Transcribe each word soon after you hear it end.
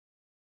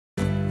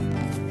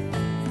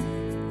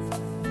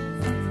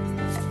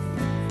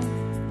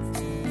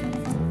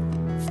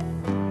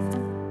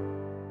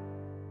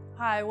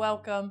Hi,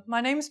 welcome. My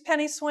name is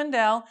Penny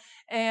Swindell,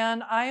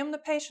 and I am the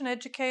patient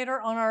educator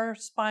on our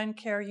spine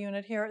care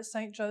unit here at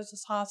St.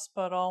 Joseph's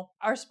Hospital.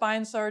 Our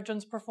spine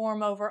surgeons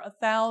perform over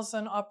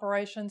 1,000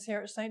 operations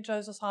here at St.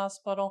 Joseph's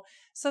Hospital,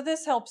 so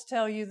this helps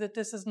tell you that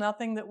this is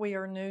nothing that we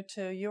are new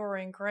to. You are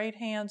in great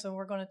hands, and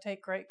we're going to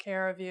take great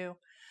care of you.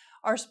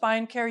 Our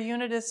spine care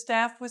unit is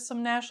staffed with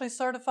some nationally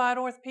certified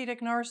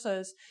orthopedic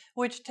nurses,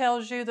 which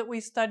tells you that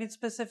we studied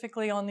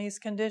specifically on these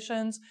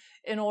conditions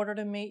in order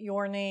to meet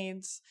your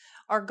needs.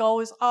 Our goal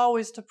is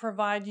always to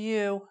provide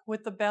you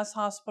with the best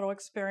hospital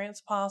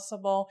experience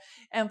possible,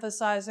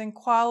 emphasizing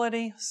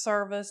quality,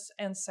 service,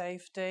 and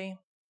safety.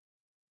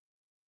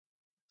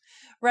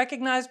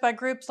 Recognized by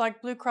groups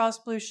like Blue Cross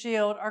Blue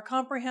Shield, our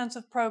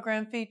comprehensive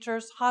program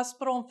features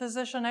hospital and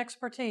physician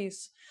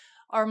expertise.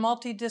 Our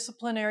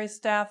multidisciplinary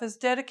staff is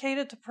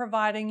dedicated to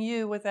providing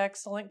you with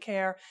excellent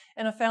care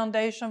and a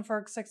foundation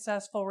for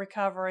successful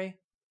recovery.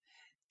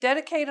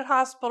 Dedicated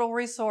hospital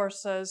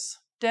resources,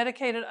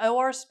 dedicated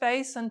OR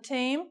space and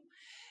team,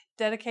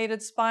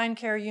 dedicated spine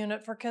care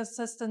unit for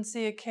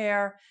consistency of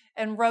care,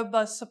 and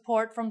robust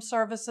support from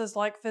services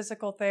like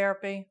physical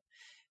therapy.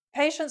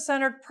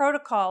 Patient-centered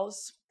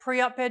protocols,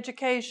 pre-op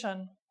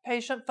education,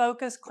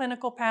 patient-focused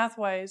clinical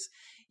pathways,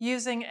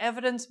 using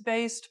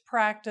evidence-based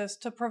practice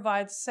to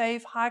provide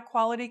safe,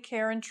 high-quality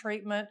care and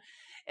treatment,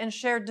 and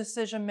shared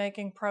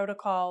decision-making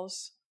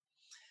protocols.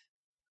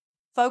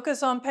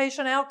 Focus on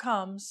patient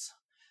outcomes,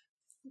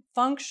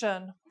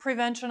 function,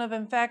 prevention of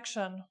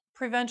infection,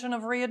 prevention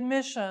of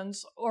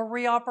readmissions or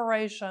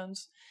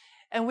reoperations,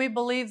 and we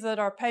believe that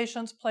our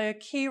patients play a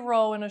key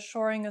role in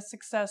assuring a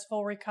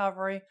successful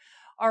recovery.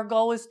 Our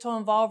goal is to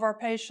involve our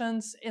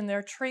patients in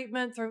their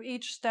treatment through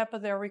each step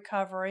of their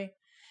recovery.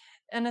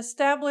 An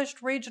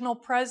established regional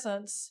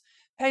presence,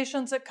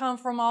 patients that come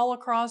from all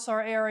across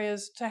our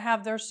areas to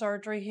have their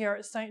surgery here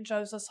at St.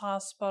 Joseph's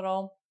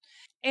Hospital.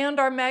 And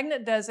our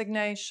magnet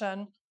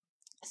designation.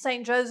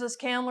 St. Joseph's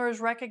Candler is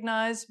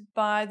recognized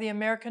by the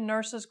American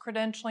Nurses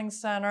Credentialing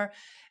Center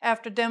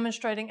after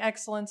demonstrating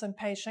excellence in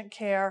patient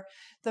care.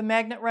 The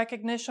Magnet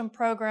Recognition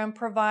Program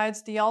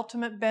provides the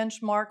ultimate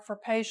benchmark for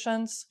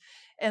patients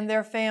and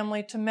their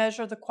family to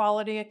measure the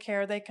quality of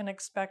care they can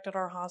expect at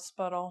our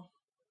hospital.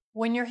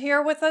 When you're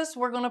here with us,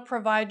 we're going to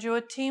provide you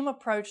a team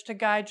approach to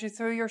guide you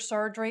through your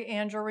surgery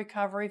and your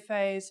recovery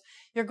phase.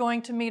 You're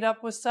going to meet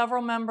up with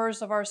several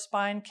members of our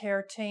spine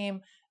care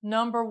team.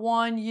 Number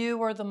one,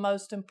 you are the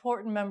most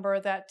important member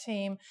of that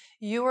team.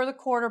 You are the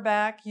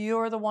quarterback. You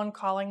are the one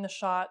calling the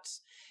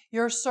shots.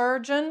 Your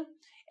surgeon,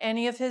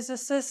 any of his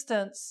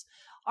assistants,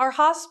 our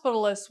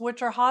hospitalists,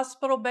 which are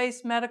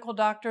hospital-based medical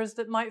doctors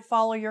that might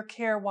follow your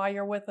care while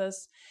you're with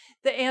us.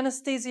 The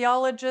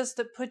anesthesiologist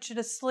that puts you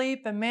to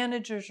sleep and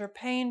manages your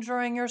pain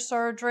during your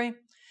surgery.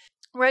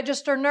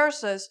 Registered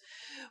nurses.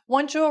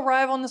 Once you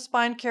arrive on the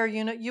spine care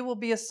unit, you will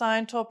be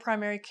assigned to a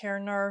primary care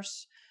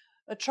nurse.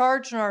 A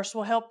charge nurse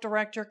will help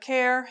direct your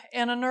care,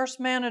 and a nurse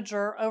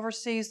manager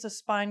oversees the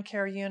spine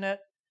care unit.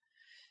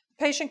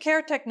 Patient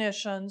care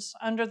technicians,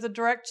 under the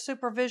direct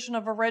supervision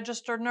of a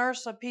registered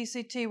nurse, a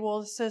PCT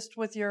will assist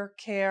with your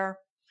care.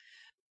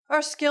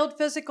 Our skilled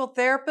physical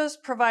therapists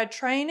provide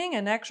training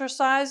and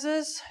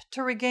exercises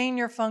to regain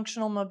your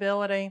functional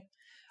mobility.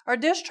 Our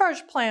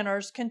discharge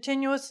planners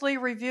continuously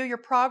review your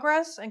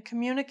progress and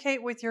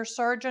communicate with your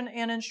surgeon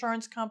and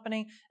insurance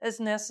company as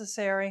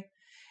necessary.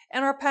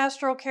 And our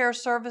pastoral care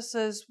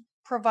services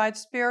provide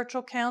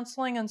spiritual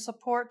counseling and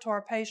support to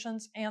our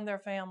patients and their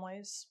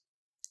families.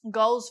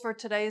 Goals for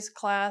today's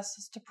class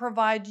is to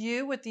provide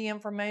you with the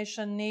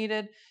information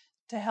needed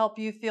to help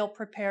you feel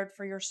prepared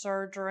for your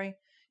surgery,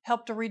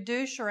 help to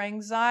reduce your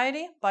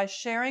anxiety by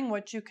sharing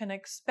what you can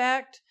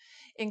expect,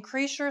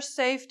 increase your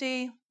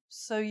safety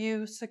so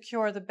you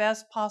secure the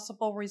best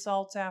possible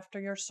results after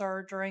your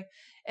surgery,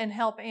 and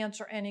help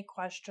answer any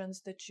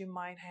questions that you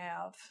might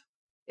have.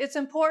 It's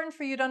important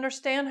for you to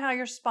understand how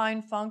your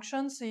spine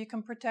functions so you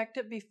can protect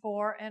it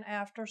before and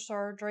after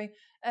surgery.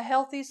 A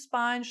healthy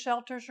spine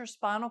shelters your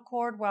spinal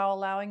cord while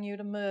allowing you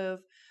to move.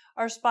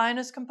 Our spine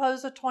is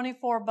composed of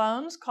 24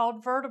 bones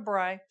called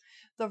vertebrae.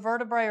 The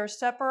vertebrae are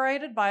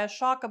separated by a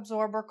shock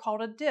absorber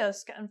called a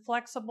disc and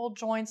flexible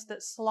joints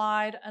that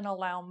slide and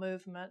allow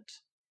movement.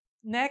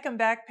 Neck and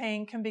back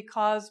pain can be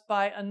caused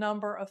by a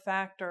number of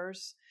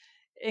factors,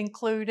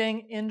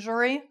 including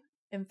injury,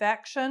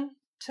 infection,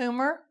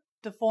 tumor,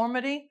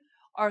 deformity,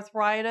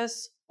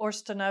 arthritis, or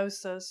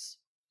stenosis.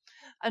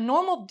 A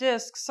normal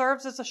disc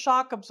serves as a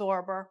shock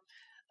absorber.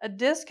 A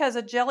disc has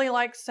a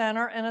jelly-like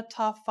center and a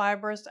tough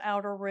fibrous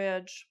outer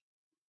ridge.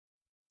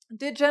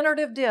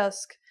 Degenerative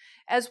disc.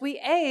 As we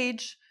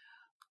age,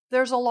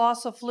 there's a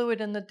loss of fluid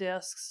in the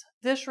discs.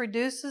 This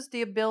reduces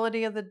the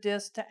ability of the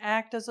disc to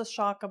act as a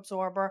shock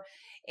absorber,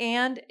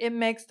 and it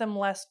makes them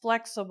less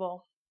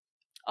flexible.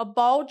 A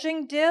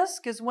bulging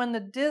disc is when the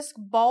disc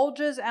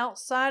bulges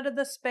outside of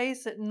the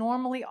space it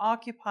normally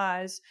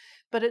occupies,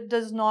 but it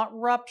does not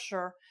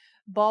rupture.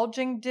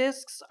 Bulging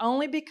discs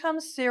only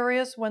become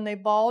serious when they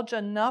bulge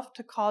enough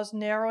to cause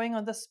narrowing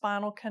of the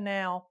spinal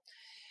canal.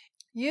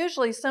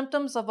 Usually,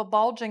 symptoms of a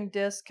bulging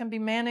disc can be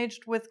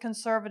managed with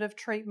conservative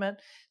treatment,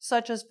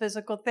 such as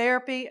physical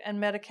therapy and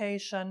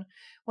medication.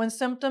 When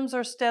symptoms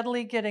are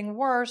steadily getting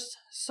worse,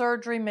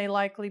 surgery may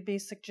likely be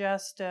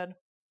suggested.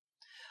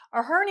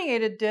 A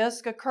herniated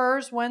disc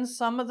occurs when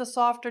some of the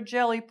softer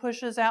jelly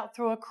pushes out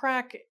through a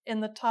crack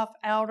in the tough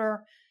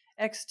outer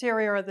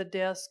exterior of the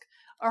disc.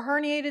 A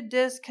herniated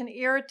disc can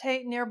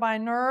irritate nearby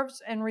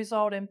nerves and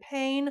result in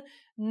pain,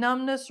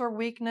 numbness, or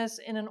weakness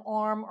in an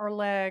arm or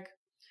leg.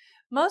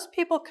 Most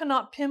people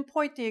cannot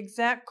pinpoint the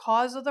exact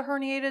cause of the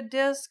herniated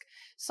disc,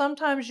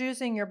 sometimes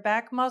using your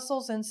back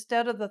muscles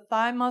instead of the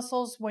thigh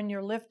muscles when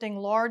you're lifting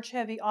large,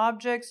 heavy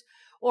objects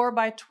or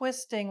by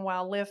twisting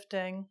while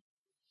lifting.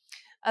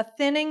 A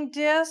thinning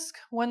disc,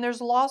 when there's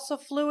loss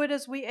of fluid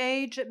as we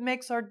age, it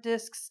makes our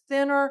discs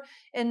thinner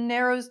and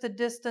narrows the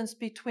distance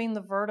between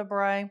the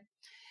vertebrae.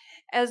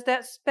 As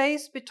that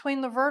space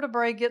between the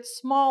vertebrae gets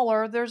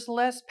smaller, there's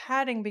less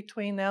padding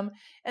between them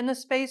and the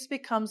space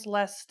becomes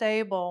less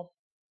stable.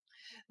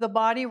 The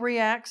body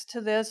reacts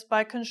to this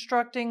by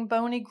constructing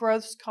bony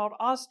growths called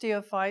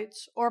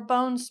osteophytes or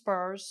bone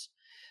spurs.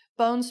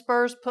 Bone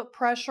spurs put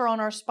pressure on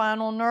our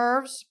spinal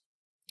nerves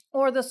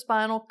or the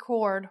spinal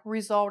cord,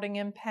 resulting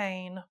in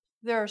pain.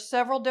 There are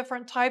several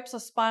different types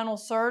of spinal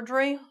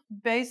surgery.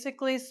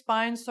 Basically,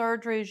 spine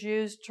surgery is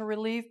used to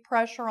relieve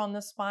pressure on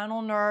the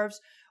spinal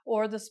nerves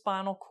or the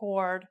spinal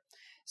cord.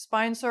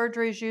 Spine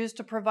surgery is used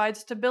to provide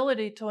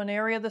stability to an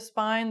area of the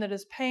spine that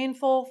is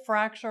painful,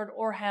 fractured,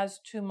 or has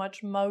too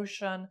much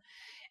motion.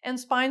 And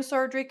spine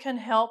surgery can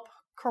help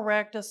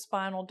correct a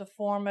spinal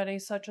deformity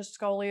such as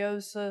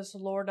scoliosis,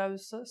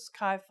 lordosis,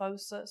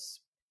 kyphosis.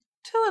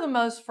 Two of the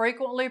most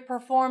frequently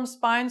performed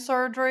spine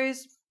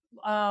surgeries,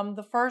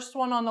 the first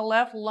one on the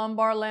left,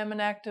 lumbar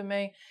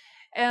laminectomy.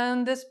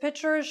 And this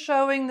picture is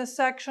showing the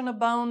section of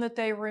bone that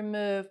they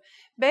remove.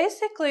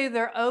 Basically,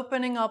 they're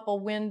opening up a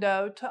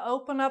window to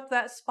open up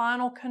that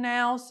spinal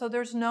canal so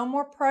there's no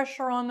more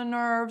pressure on the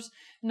nerves,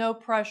 no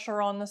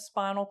pressure on the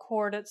spinal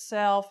cord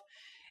itself.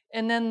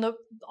 And then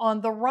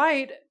on the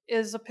right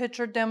is a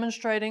picture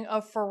demonstrating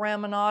a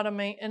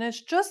foraminotomy, and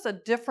it's just a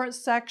different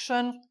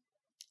section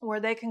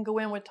where they can go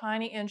in with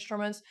tiny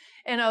instruments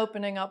and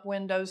opening up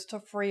windows to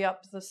free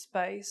up the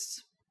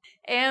space.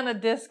 And a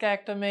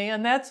discectomy,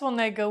 and that's when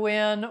they go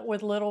in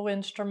with little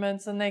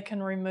instruments and they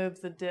can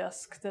remove the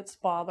disc that's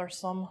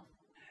bothersome.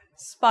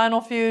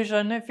 Spinal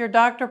fusion. If your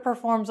doctor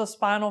performs a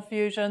spinal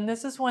fusion,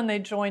 this is when they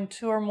join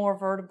two or more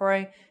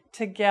vertebrae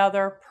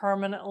together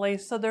permanently,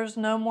 so there's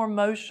no more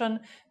motion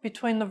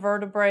between the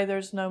vertebrae,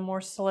 there's no more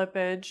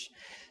slippage.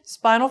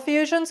 Spinal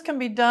fusions can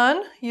be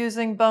done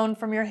using bone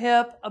from your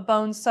hip, a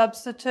bone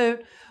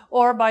substitute,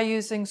 or by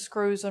using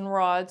screws and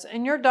rods,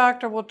 and your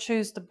doctor will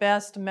choose the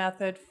best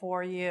method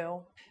for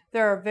you.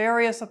 There are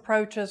various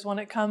approaches when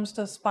it comes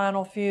to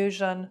spinal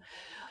fusion.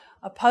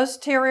 A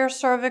posterior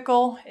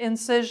cervical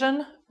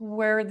incision,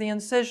 where the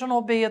incision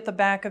will be at the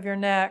back of your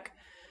neck.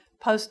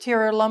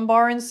 Posterior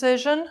lumbar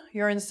incision,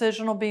 your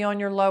incision will be on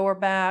your lower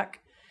back.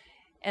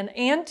 An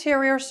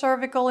anterior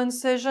cervical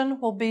incision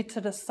will be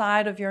to the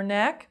side of your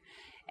neck,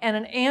 and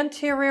an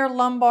anterior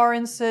lumbar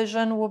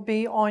incision will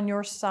be on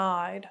your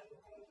side.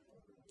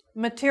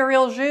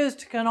 Materials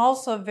used can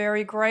also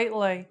vary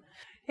greatly.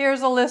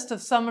 Here's a list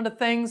of some of the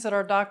things that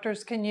our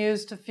doctors can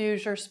use to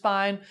fuse your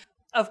spine.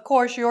 Of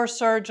course, your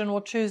surgeon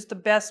will choose the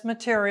best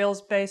materials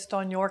based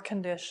on your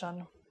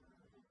condition.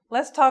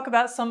 Let's talk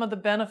about some of the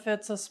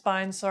benefits of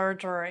spine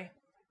surgery.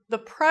 The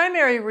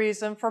primary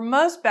reason for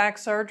most back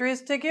surgery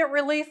is to get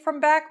relief from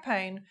back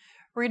pain.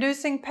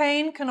 Reducing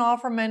pain can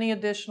offer many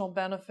additional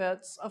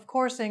benefits. Of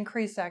course,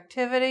 increased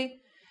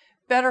activity,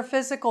 better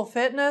physical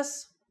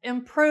fitness,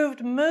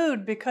 improved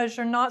mood because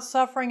you're not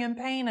suffering in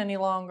pain any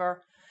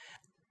longer,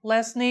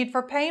 less need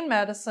for pain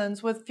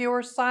medicines with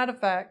fewer side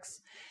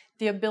effects,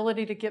 the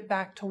ability to get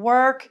back to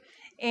work,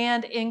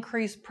 and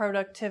increased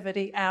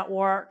productivity at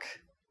work.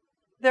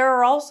 There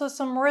are also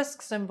some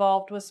risks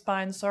involved with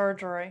spine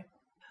surgery.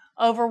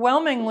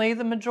 Overwhelmingly,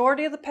 the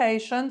majority of the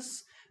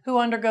patients who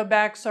undergo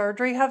back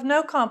surgery have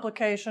no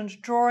complications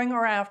during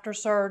or after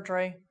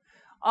surgery.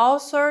 All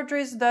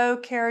surgeries, though,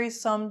 carry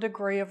some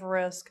degree of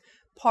risk.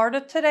 Part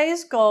of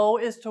today's goal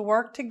is to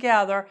work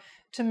together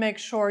to make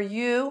sure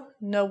you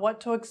know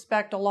what to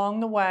expect along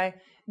the way,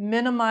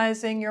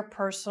 minimizing your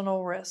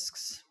personal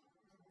risks.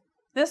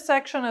 This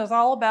section is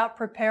all about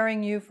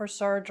preparing you for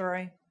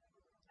surgery.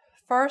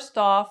 First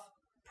off,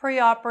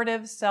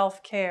 preoperative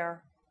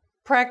self-care.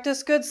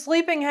 Practice good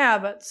sleeping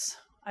habits.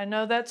 I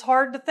know that's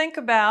hard to think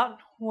about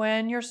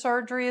when your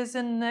surgery is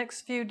in the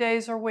next few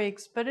days or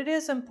weeks, but it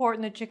is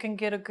important that you can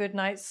get a good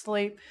night's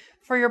sleep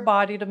for your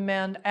body to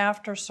mend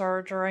after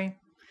surgery.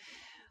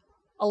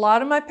 A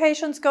lot of my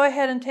patients go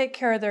ahead and take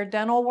care of their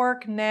dental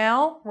work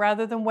now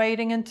rather than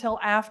waiting until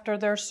after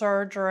their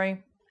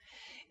surgery.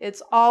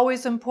 It's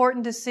always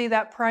important to see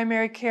that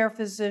primary care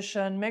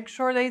physician. Make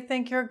sure they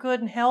think you're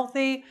good and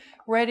healthy,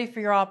 ready for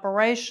your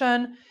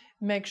operation.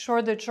 Make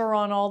sure that you're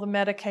on all the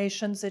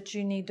medications that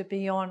you need to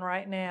be on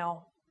right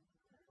now.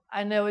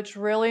 I know it's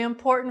really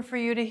important for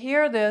you to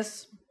hear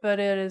this, but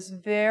it is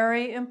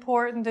very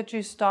important that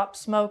you stop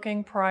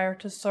smoking prior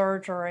to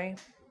surgery.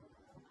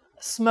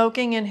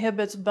 Smoking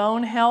inhibits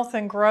bone health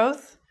and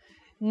growth.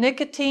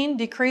 Nicotine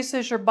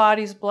decreases your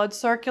body's blood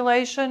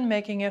circulation,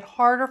 making it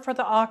harder for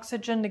the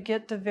oxygen to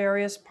get to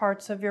various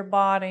parts of your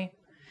body.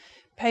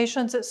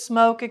 Patients that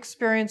smoke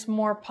experience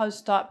more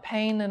post-op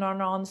pain than our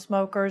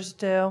non-smokers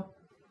do.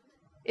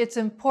 It's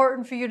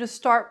important for you to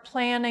start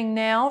planning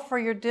now for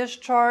your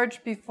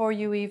discharge before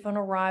you even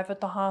arrive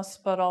at the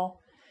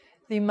hospital.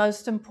 The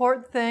most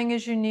important thing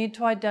is you need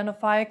to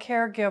identify a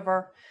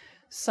caregiver,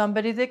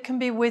 somebody that can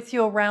be with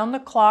you around the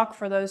clock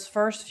for those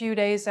first few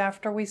days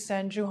after we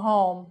send you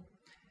home.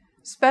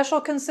 Special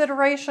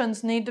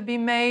considerations need to be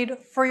made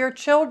for your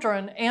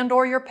children and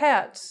or your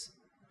pets.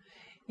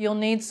 You'll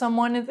need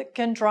someone that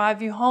can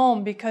drive you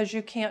home because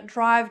you can't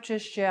drive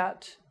just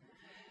yet.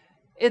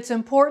 It's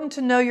important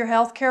to know your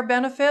health care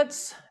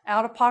benefits,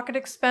 out-of-pocket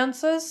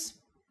expenses,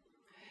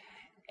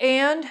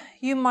 and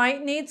you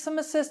might need some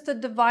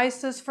assisted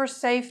devices for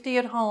safety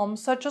at home,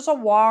 such as a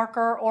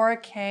walker or a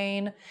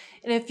cane.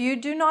 And if you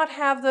do not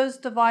have those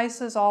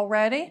devices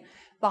already,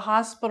 the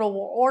hospital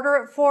will order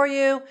it for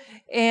you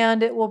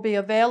and it will be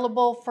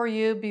available for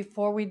you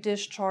before we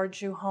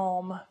discharge you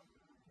home.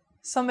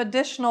 Some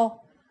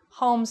additional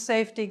home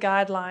safety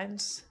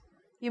guidelines.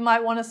 You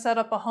might want to set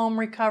up a home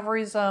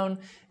recovery zone,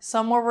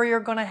 somewhere where you're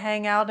going to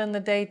hang out in the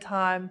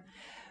daytime.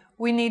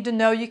 We need to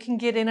know you can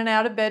get in and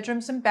out of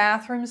bedrooms and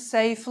bathrooms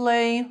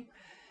safely.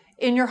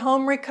 In your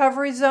home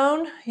recovery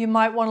zone, you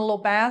might want a little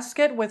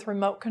basket with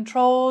remote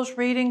controls,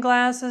 reading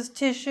glasses,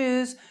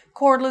 tissues,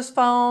 cordless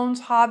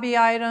phones, hobby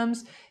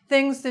items,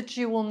 things that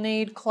you will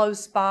need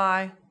close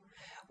by.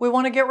 We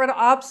want to get rid of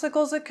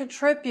obstacles that could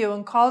trip you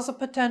and cause a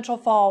potential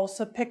fall,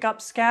 so pick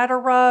up scatter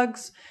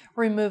rugs,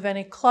 remove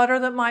any clutter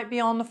that might be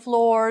on the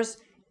floors,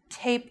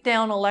 tape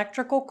down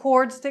electrical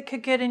cords that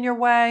could get in your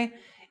way,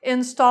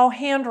 install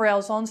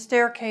handrails on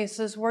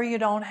staircases where you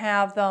don't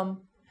have them.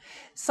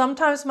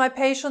 Sometimes my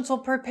patients will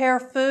prepare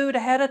food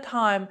ahead of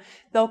time.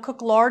 They'll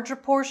cook larger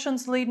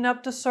portions leading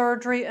up to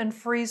surgery and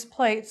freeze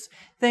plates,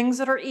 things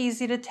that are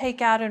easy to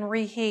take out and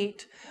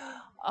reheat.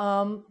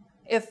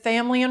 If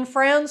family and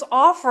friends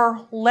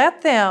offer,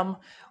 let them.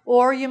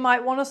 Or you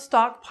might want to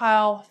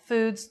stockpile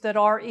foods that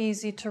are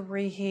easy to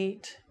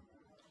reheat.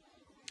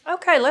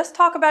 Okay, let's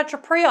talk about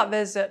your pre-op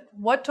visit.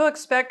 What to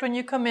expect when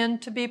you come in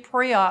to be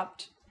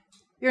pre-oped.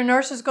 Your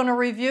nurse is going to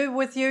review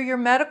with you your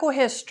medical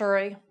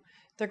history.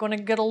 They're going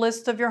to get a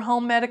list of your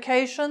home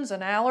medications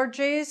and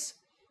allergies.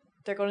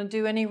 They're going to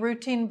do any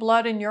routine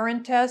blood and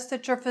urine tests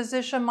that your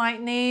physician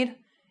might need.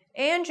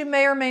 And you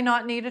may or may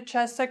not need a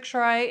chest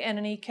x-ray and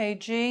an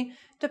EKG.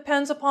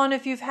 Depends upon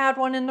if you've had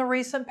one in the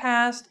recent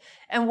past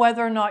and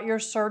whether or not your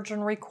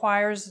surgeon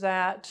requires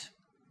that.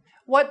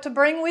 What to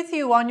bring with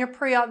you on your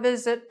pre-op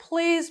visit?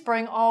 Please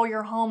bring all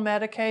your home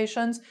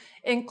medications,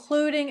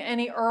 including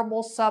any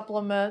herbal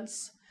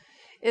supplements.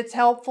 It's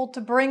helpful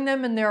to bring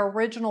them in their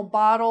original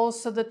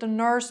bottles so that the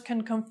nurse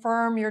can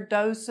confirm your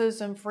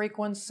doses and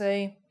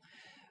frequency.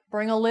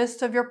 Bring a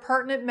list of your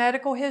pertinent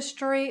medical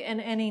history and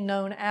any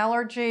known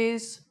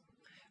allergies.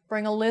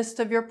 Bring a list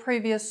of your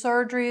previous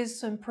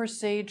surgeries and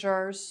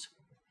procedures.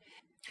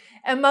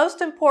 And most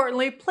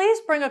importantly, please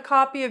bring a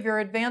copy of your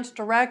advance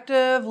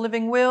directive,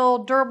 living will,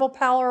 durable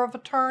power of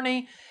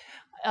attorney.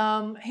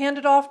 Hand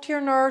it off to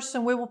your nurse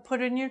and we will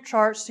put it in your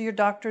chart so your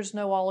doctors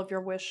know all of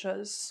your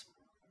wishes.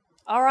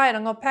 All right,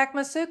 I'm going to pack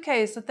my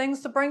suitcase, the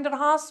things to bring to the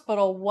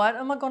hospital. What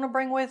am I going to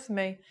bring with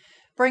me?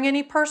 Bring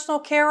any personal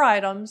care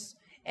items,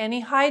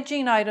 any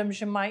hygiene items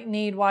you might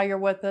need while you're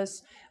with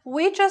us.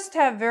 We just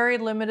have very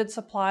limited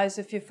supplies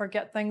if you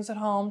forget things at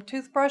home.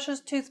 Toothbrushes,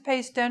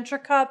 toothpaste,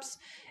 denture cups,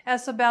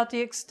 that's about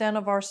the extent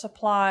of our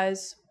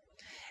supplies.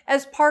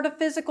 As part of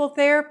physical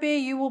therapy,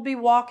 you will be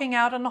walking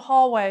out in the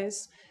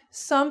hallways.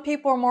 Some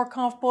people are more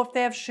comfortable if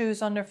they have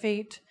shoes on their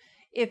feet.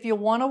 If you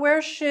want to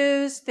wear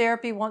shoes,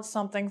 therapy wants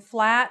something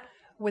flat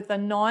with a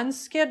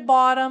non-skid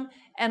bottom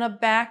and a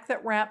back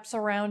that wraps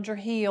around your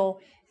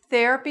heel.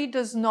 Therapy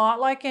does not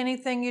like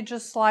anything you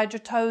just slide your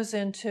toes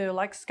into,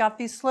 like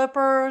scuffy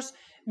slippers,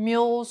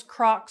 mules,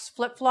 Crocs,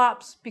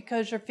 flip-flops,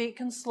 because your feet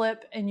can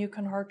slip and you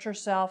can hurt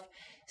yourself.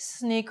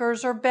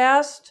 Sneakers are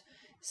best,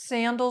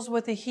 sandals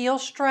with a heel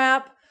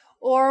strap,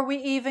 or we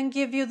even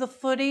give you the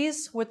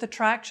footies with the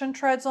traction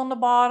treads on the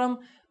bottom.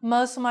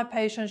 Most of my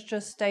patients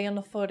just stay in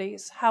the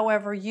footies.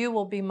 However, you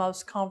will be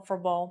most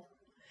comfortable.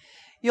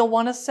 You'll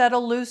want a set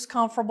of loose,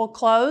 comfortable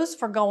clothes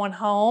for going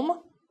home.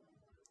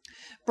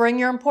 Bring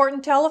your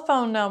important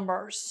telephone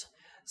numbers.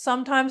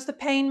 Sometimes the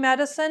pain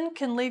medicine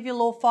can leave you a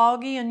little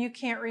foggy and you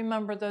can't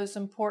remember those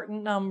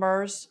important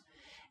numbers.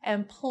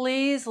 And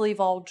please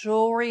leave all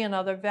jewelry and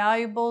other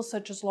valuables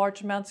such as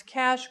large amounts of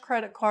cash,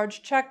 credit cards,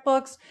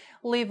 checkbooks.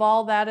 Leave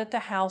all that at the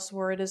house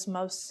where it is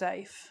most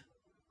safe.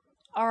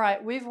 All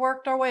right, we've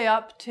worked our way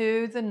up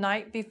to the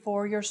night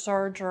before your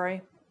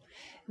surgery.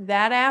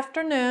 That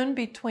afternoon,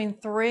 between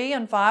 3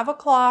 and 5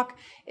 o'clock,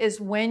 is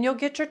when you'll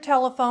get your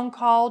telephone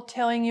call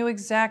telling you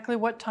exactly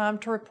what time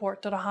to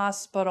report to the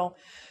hospital.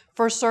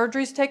 For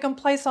surgeries taking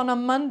place on a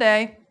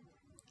Monday,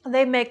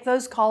 They make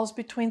those calls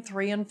between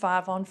 3 and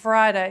 5 on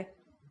Friday.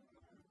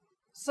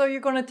 So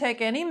you're going to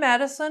take any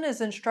medicine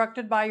as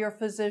instructed by your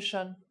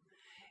physician.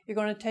 You're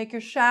going to take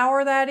your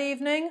shower that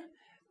evening,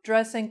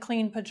 dress in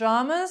clean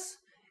pajamas,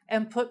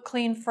 and put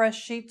clean,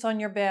 fresh sheets on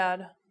your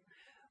bed.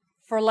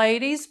 For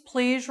ladies,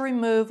 please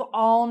remove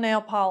all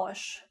nail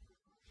polish.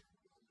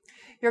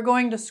 You're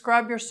going to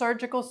scrub your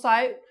surgical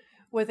site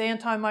with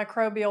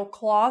antimicrobial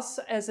cloths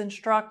as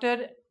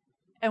instructed,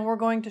 and we're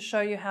going to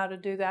show you how to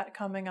do that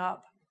coming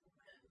up.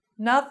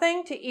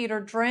 Nothing to eat or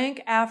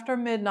drink after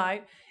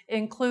midnight,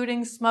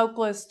 including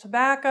smokeless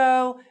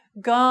tobacco,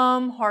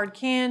 gum, hard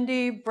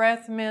candy,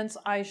 breath mints,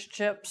 ice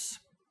chips.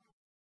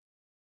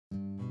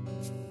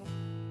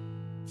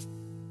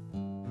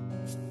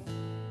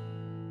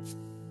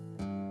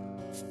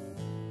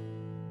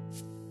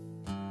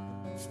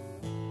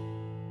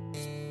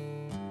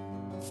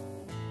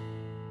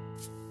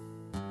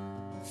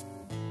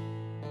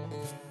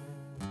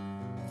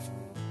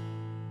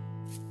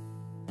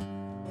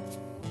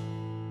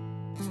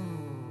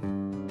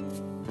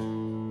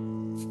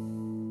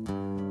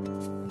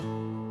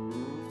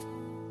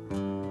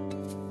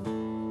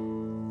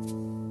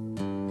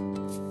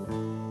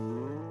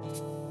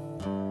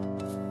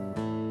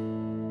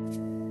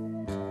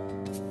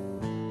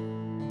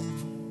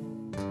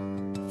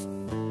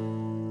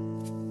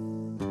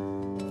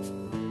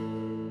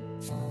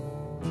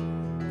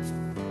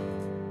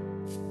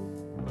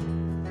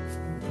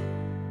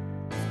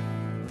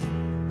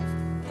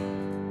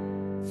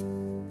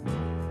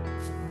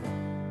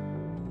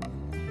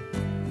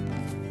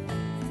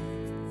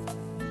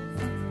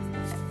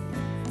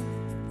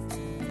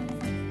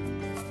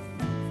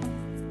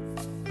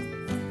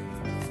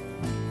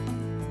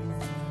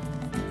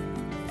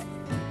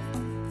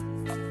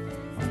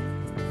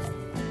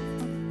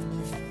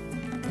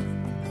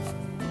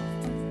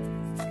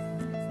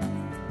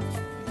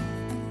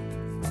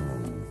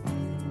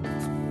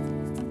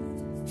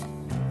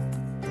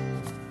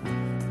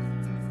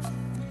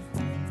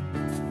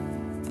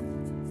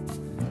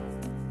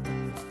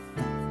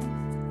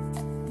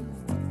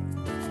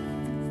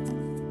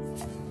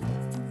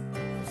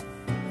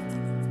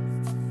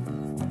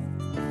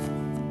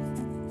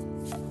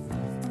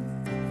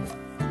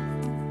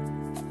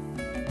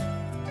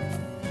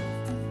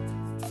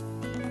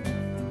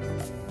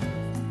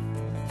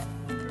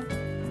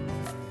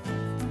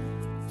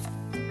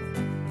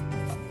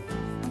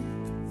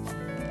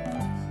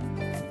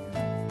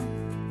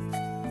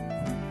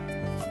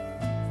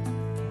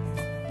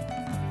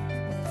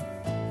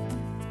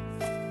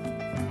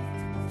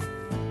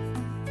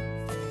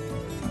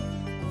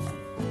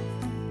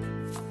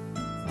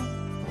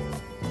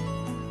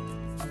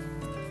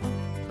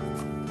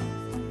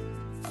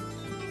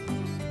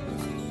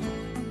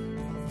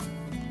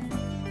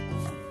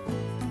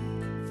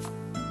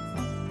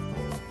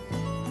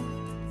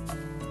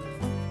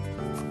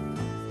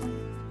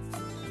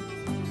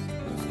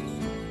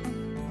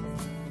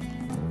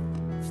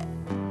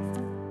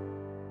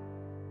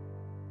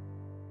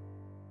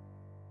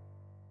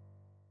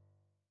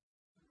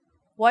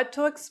 What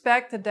to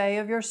expect the day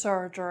of your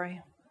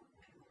surgery.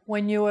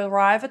 When you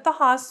arrive at the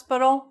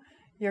hospital,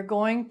 you're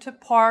going to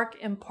park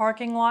in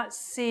parking lot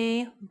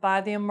C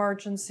by the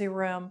emergency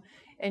room,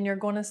 and you're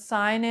going to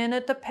sign in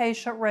at the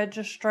patient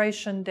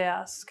registration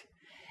desk.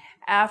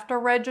 After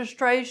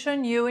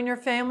registration, you and your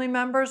family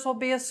members will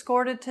be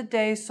escorted to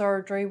day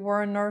surgery,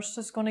 where a nurse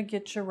is going to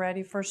get you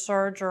ready for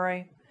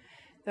surgery.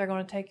 They're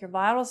going to take your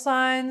vital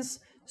signs,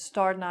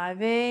 start an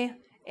IV,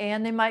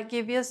 and they might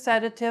give you a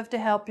sedative to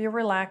help you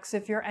relax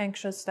if you're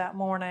anxious that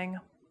morning.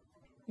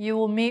 You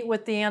will meet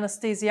with the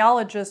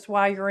anesthesiologist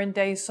while you're in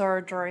day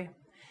surgery.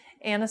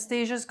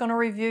 Anesthesia is going to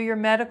review your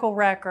medical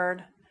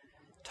record,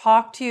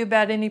 talk to you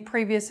about any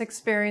previous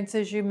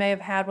experiences you may have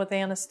had with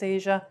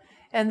anesthesia,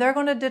 and they're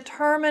going to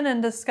determine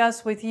and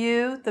discuss with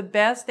you the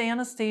best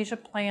anesthesia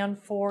plan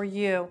for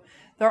you.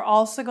 They're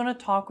also going to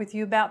talk with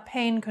you about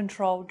pain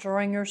control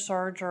during your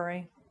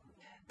surgery.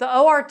 The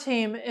OR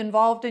team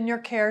involved in your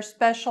care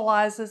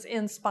specializes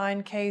in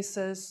spine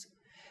cases.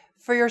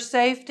 For your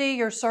safety,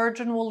 your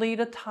surgeon will lead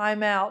a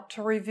timeout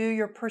to review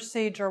your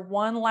procedure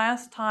one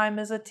last time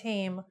as a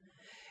team.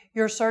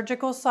 Your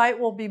surgical site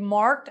will be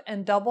marked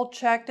and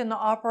double-checked in the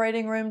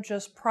operating room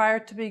just prior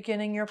to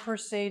beginning your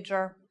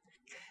procedure.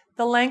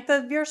 The length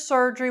of your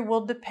surgery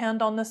will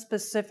depend on the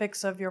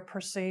specifics of your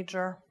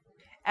procedure.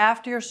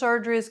 After your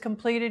surgery is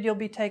completed, you'll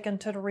be taken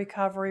to the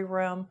recovery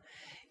room.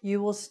 You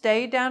will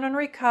stay down in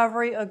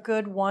recovery a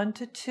good 1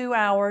 to 2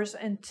 hours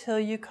until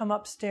you come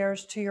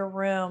upstairs to your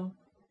room.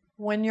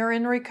 When you're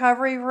in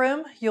recovery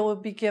room, you will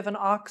be given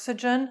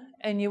oxygen,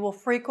 and you will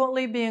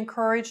frequently be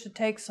encouraged to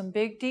take some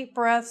big deep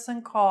breaths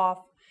and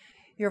cough.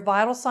 Your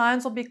vital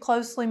signs will be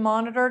closely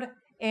monitored,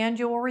 and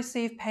you will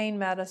receive pain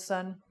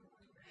medicine.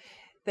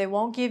 They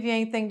won't give you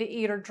anything to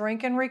eat or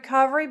drink in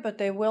recovery, but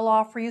they will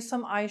offer you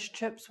some ice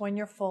chips when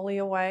you're fully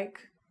awake.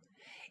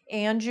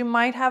 And you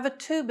might have a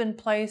tube in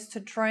place to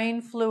drain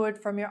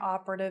fluid from your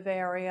operative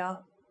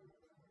area.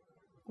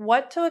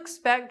 What to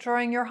expect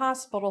during your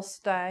hospital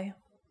stay.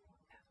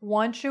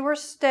 Once you are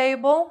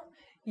stable,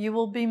 you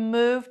will be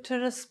moved to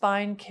the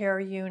spine care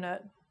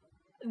unit.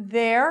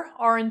 There,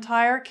 our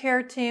entire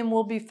care team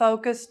will be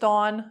focused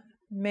on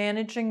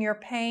managing your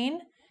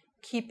pain,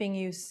 keeping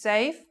you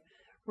safe,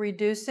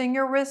 reducing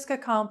your risk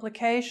of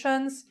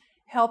complications,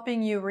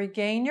 helping you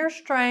regain your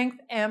strength,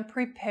 and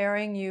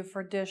preparing you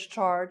for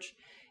discharge.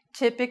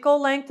 Typical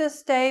length of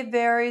stay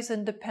varies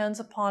and depends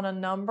upon a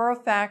number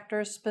of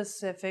factors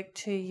specific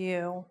to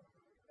you.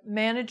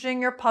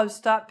 Managing your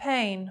post-op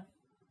pain.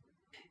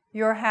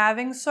 You're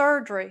having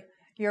surgery.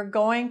 You're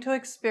going to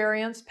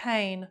experience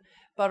pain,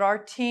 but our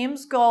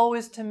team's goal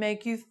is to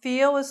make you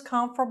feel as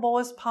comfortable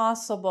as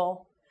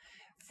possible.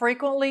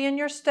 Frequently in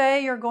your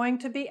stay, you're going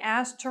to be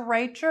asked to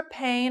rate your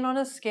pain on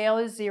a scale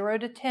of 0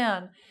 to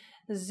 10.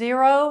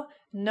 0,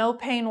 no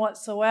pain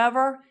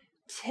whatsoever.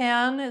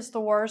 10 is the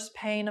worst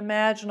pain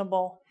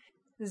imaginable.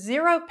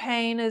 0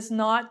 pain is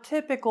not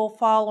typical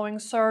following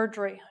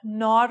surgery,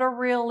 not a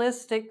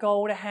realistic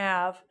goal to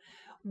have.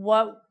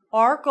 What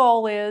our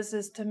goal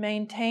is to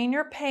maintain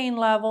your pain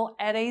level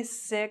at a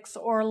 6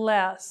 or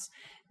less.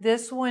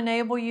 This will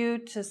enable you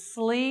to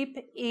sleep,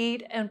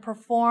 eat, and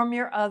perform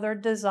your other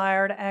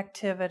desired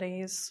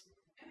activities.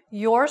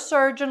 Your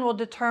surgeon will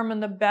determine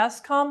the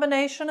best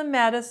combination of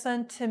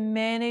medicine to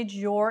manage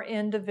your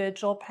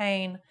individual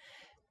pain.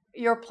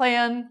 Your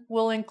plan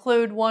will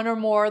include one or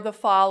more of the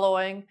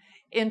following: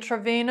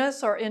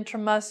 intravenous or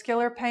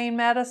intramuscular pain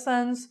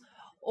medicines,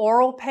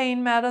 oral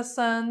pain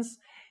medicines,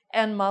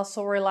 and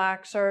muscle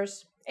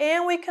relaxers.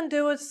 And we can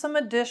do some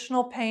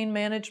additional pain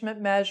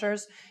management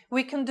measures.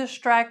 We can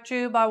distract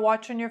you by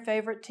watching your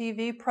favorite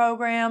TV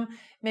program,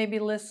 maybe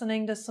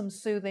listening to some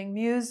soothing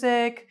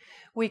music.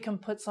 We can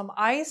put some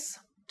ice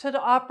to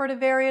the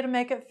operative area to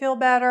make it feel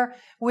better.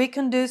 We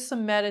can do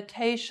some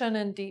meditation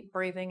and deep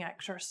breathing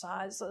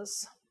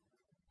exercises.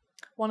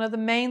 One of the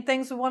main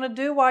things we want to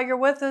do while you're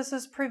with us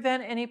is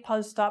prevent any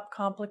post-op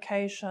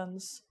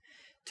complications.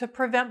 To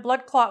prevent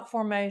blood clot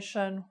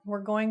formation,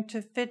 we're going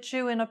to fit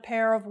you in a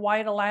pair of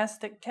white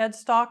elastic TED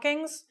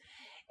stockings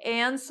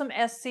and some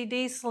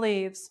SCD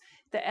sleeves.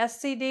 The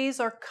SCDs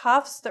are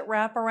cuffs that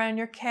wrap around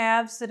your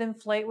calves that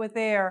inflate with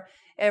air.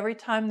 Every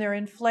time they're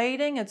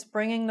inflating, it's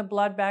bringing the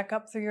blood back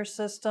up through your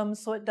system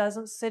so it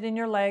doesn't sit in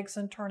your legs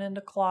and turn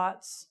into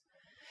clots.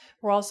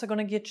 We're also going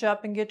to get you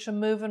up and get you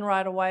moving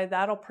right away.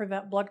 That'll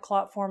prevent blood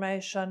clot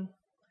formation.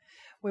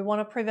 We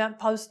want to prevent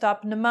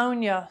post-op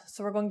pneumonia,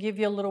 so we're going to give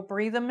you a little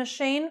breathing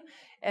machine,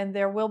 and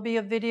there will be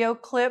a video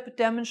clip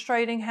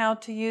demonstrating how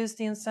to use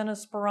the incentive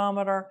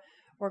spirometer.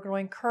 We're going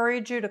to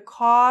encourage you to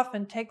cough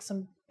and take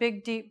some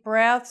big deep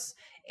breaths,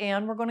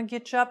 and we're going to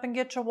get you up and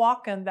get you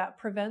walking. That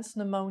prevents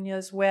pneumonia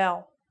as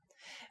well.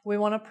 We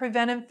want to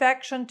prevent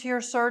infection to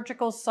your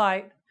surgical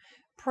site.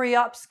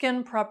 Pre-op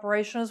skin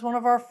preparation is one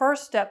of our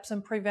first steps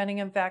in preventing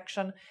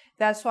infection.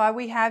 That's why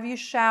we have you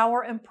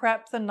shower and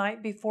prep the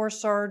night before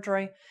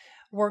surgery.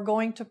 We're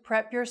going to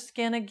prep your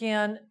skin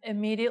again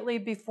immediately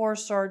before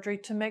surgery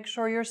to make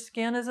sure your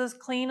skin is as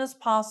clean as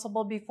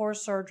possible before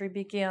surgery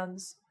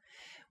begins.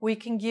 We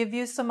can give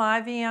you some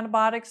IV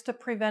antibiotics to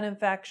prevent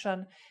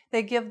infection.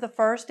 They give the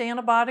first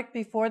antibiotic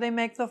before they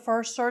make the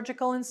first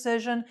surgical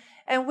incision,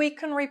 and we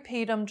can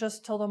repeat them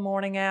just till the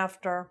morning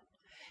after.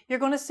 You're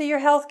going to see your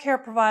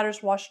healthcare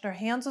providers washing their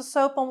hands with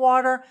soap and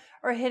water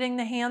or hitting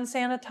the hand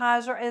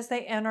sanitizer as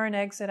they enter and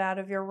exit out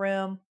of your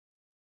room.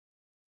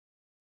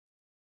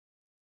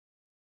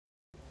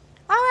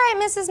 All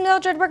right, Mrs.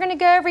 Mildred, we're going to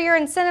go over your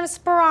incentive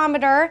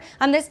spirometer.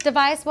 This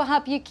device will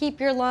help you keep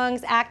your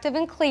lungs active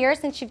and clear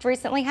since you've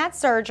recently had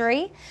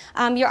surgery.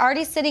 You're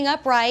already sitting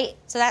upright,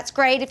 so that's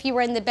great. If you were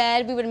in the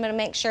bed, we would want to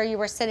make sure you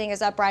were sitting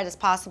as upright as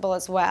possible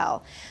as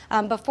well.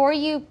 Before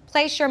you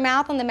place your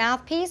mouth on the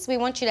mouthpiece, we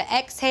want you to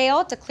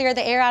exhale to clear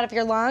the air out of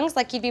your lungs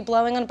like you'd be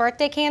blowing on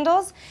birthday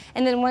candles.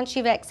 And then once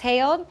you've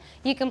exhaled,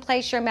 you can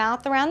place your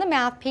mouth around the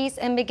mouthpiece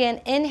and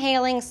begin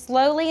inhaling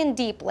slowly and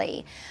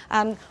deeply.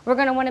 We're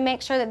going to want to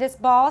make sure that this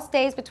ball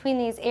stays between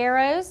these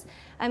arrows,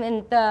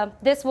 and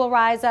this will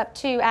rise up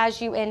too as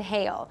you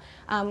inhale.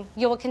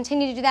 You will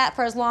continue to do that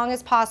for as long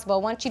as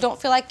possible. Once you don't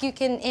feel like you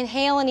can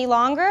inhale any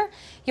longer,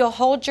 you'll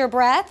hold your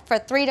breath for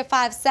 3 to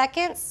 5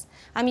 seconds.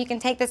 You can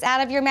take this out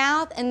of your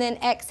mouth and then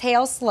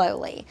exhale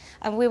slowly.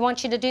 We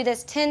want you to do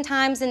this 10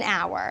 times an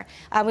hour.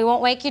 We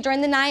won't wake you during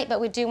the night, but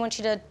we do want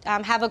you to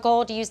have a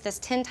goal to use this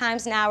 10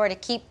 times an hour to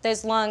keep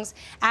those lungs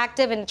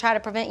active and try to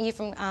prevent you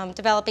from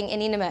developing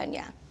any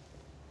pneumonia.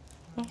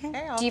 Okay.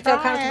 Do you feel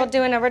comfortable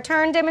doing a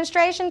return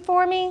demonstration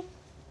for me?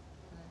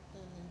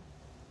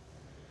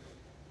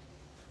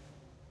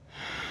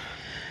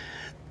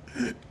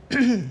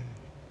 There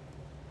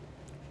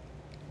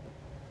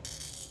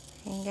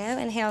you go.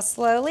 Inhale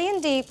slowly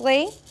and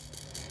deeply.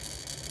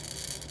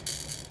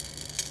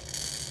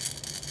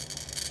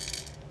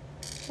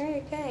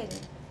 Very good.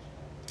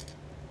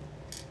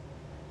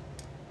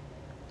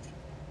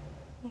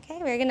 Okay,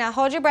 we're going to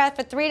hold your breath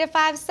for 3 to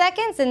 5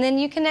 seconds, and then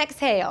you can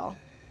exhale.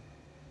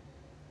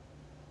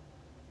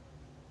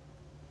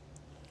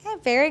 Okay,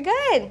 very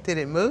good. Did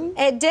it move?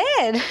 It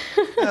did.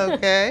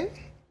 Okay.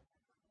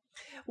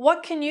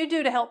 What can you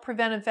do to help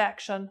prevent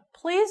infection?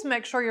 Please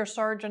make sure your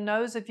surgeon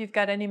knows if you've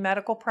got any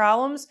medical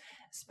problems,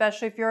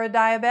 especially if you're a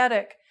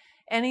diabetic,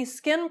 any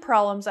skin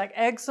problems like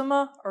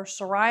eczema or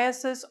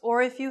psoriasis,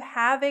 or if you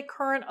have a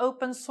current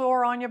open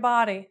sore on your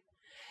body.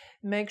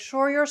 Make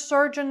sure your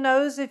surgeon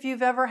knows if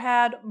you've ever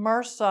had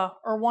MRSA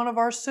or one of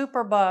our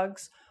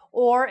superbugs,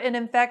 or an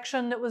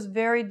infection that was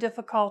very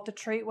difficult to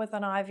treat with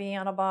an IV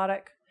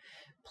antibiotic.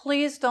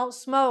 Please don't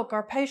smoke.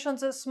 Our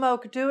patients that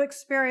smoke do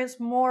experience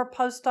more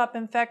post-op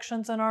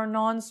infections than our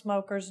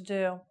non-smokers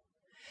do.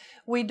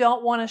 We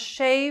don't want to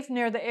shave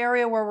near the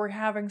area where we're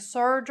having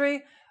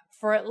surgery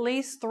for at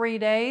least 3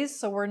 days,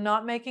 so we're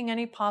not making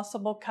any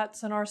possible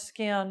cuts in our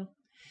skin.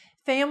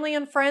 Family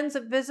and friends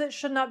that visit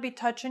should not be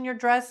touching your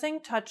dressing,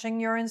 touching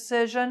your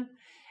incision.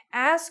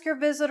 Ask your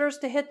visitors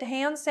to hit the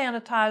hand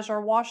sanitizer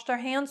or wash their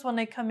hands when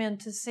they come in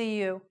to see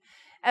you.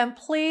 And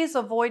please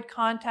avoid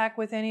contact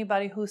with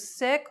anybody who's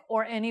sick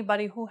or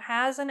anybody who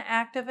has an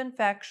active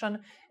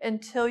infection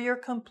until you're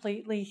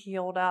completely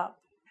healed up.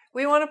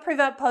 We want to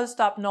prevent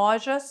post-op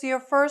nausea, so your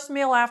first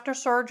meal after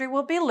surgery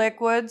will be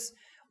liquids.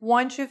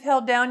 Once you've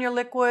held down your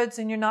liquids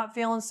and you're not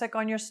feeling sick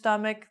on your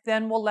stomach,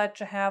 then we'll let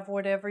you have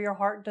whatever your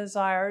heart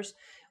desires.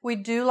 We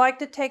do like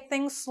to take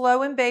things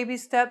slow in baby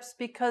steps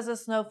because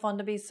it's no fun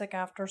to be sick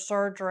after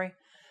surgery.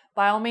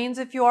 By all means,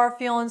 if you are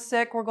feeling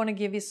sick, we're going to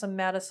give you some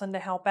medicine to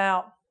help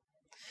out.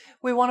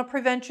 We want to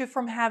prevent you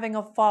from having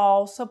a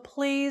fall, so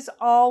please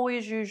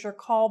always use your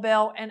call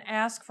bell and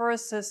ask for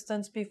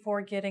assistance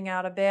before getting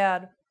out of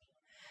bed.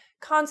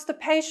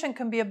 Constipation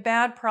can be a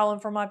bad problem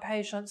for my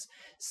patients.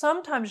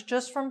 Sometimes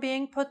just from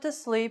being put to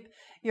sleep,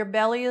 your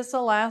belly is the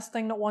last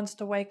thing that wants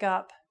to wake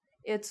up.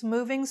 It's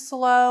moving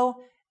slow,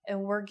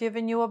 and we're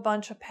giving you a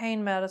bunch of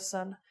pain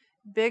medicine.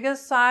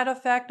 Biggest side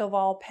effect of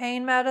all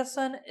pain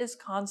medicine is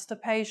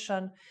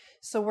constipation.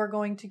 So we're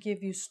going to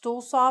give you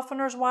stool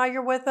softeners while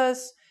you're with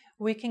us.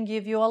 We can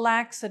give you a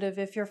laxative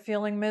if you're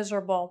feeling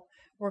miserable.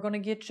 We're going to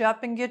get you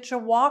up and get you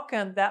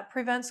walking. That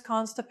prevents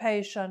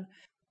constipation.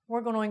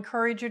 We're going to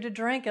encourage you to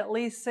drink at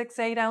least 6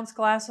 8-ounce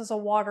glasses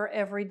of water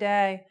every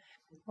day.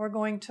 We're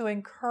going to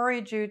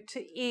encourage you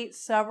to eat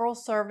several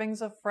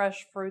servings of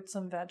fresh fruits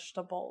and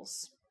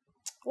vegetables.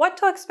 What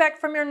to expect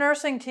from your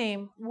nursing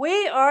team?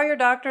 We are your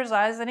doctor's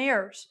eyes and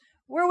ears.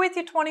 We're with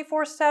you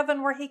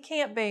 24/7 where he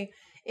can't be.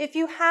 If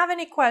you have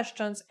any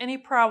questions, any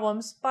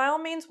problems, by all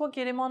means, we'll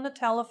get him on the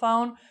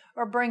telephone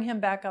or bring him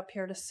back up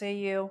here to see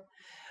you.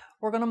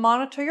 We're going to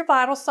monitor your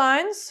vital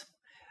signs.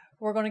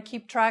 We're going to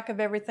keep track of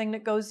everything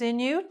that goes in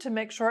you to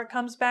make sure it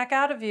comes back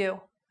out of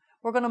you.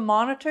 We're going to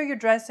monitor your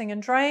dressing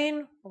and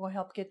drain. We're going to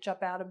help get you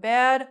up out of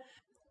bed.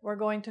 We're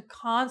going to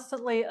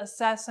constantly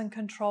assess and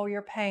control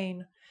your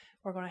pain.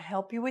 We're going to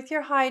help you with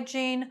your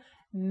hygiene,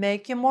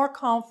 make you more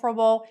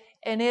comfortable,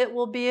 and it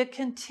will be a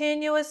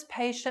continuous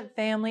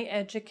patient-family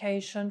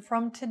education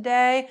from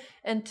today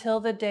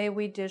until the day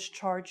we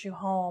discharge you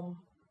home.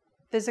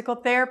 Physical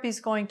therapy is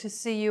going to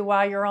see you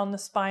while you're on the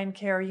spine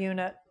care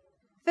unit.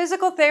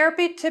 Physical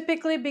therapy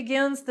typically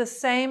begins the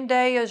same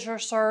day as your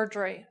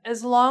surgery.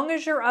 As long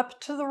as you're up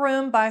to the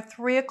room by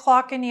 3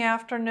 o'clock in the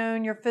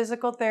afternoon, your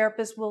physical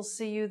therapist will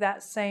see you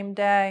that same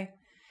day.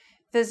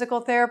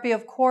 Physical therapy,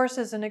 of course,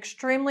 is an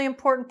extremely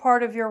important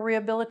part of your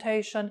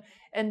rehabilitation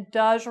and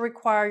does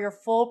require your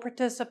full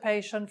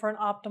participation for an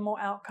optimal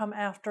outcome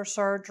after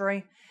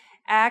surgery.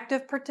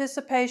 Active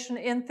participation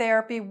in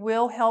therapy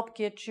will help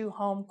get you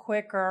home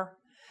quicker.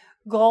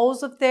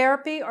 Goals of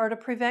therapy are to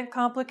prevent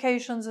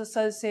complications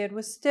associated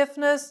with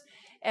stiffness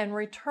and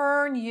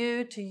return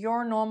you to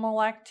your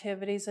normal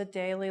activities of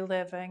daily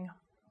living.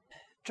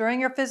 During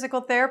your physical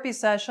therapy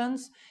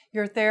sessions,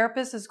 your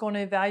therapist is going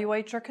to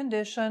evaluate your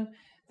condition.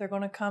 They're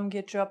going to come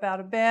get you up out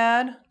of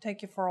bed,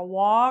 take you for a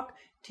walk,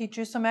 teach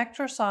you some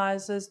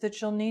exercises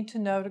that you'll need to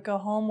know to go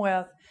home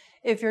with.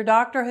 If your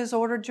doctor has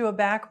ordered you a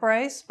back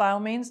brace, by all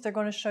means, they're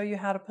going to show you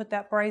how to put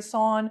that brace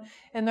on,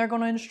 and they're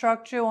going to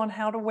instruct you on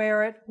how to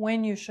wear it,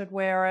 when you should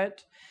wear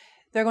it.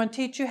 They're going to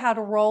teach you how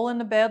to roll in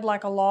the bed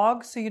like a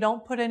log so you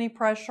don't put any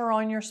pressure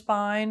on your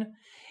spine.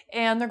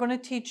 And they're going to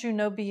teach you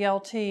no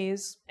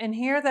BLTs. And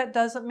here that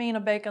doesn't mean a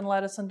bacon,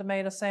 lettuce, and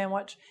tomato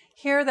sandwich.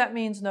 Here that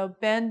means no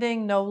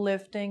bending, no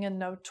lifting, and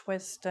no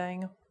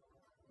twisting.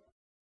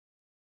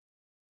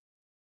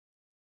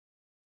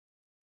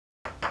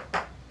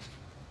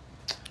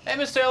 Hey,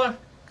 Miss Taylor.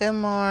 Good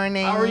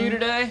morning. How are you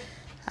today?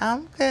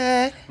 I'm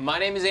good. My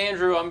name is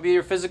Andrew. I'm going to be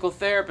your physical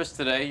therapist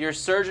today. Your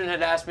surgeon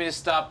had asked me to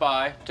stop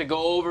by to go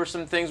over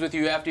some things with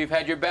you after you've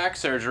had your back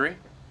surgery.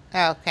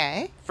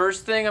 Okay.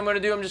 First thing I'm going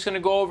to do, I'm just going to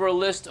go over a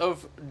list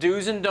of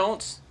do's and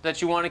don'ts that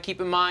you want to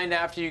keep in mind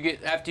after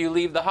you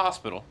leave the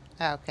hospital.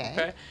 Okay.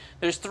 Okay?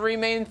 There's 3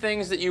 main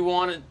things that you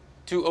want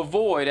to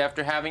avoid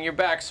after having your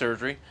back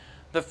surgery.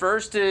 The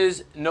first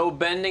is no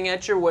bending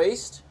at your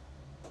waist.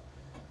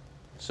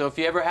 So if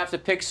you ever have to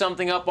pick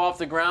something up off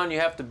the ground, you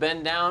have to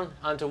bend down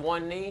onto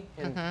one knee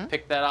and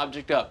pick that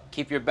object up.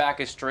 Keep your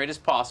back as straight as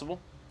possible.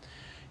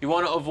 You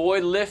want to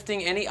avoid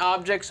lifting any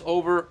objects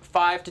over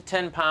 5 to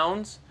 10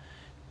 pounds.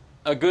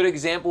 A good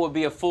example would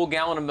be a full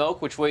gallon of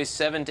milk, which weighs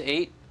 7 to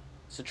 8.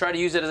 So try to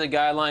use it as a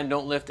guideline.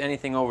 Don't lift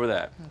anything over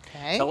that.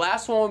 Okay. The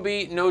last one would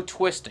be no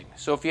twisting.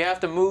 So if you have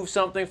to move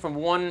something from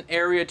one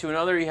area to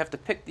another, you have to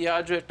pick the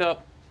object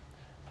up,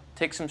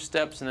 take some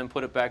steps, and then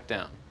put it back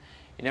down.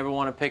 You never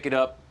want to pick it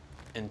up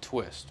and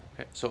twist.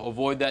 Okay? So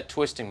avoid that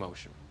twisting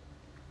motion.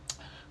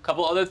 A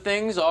couple other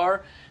things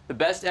are the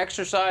best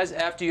exercise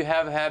after you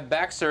have had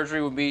back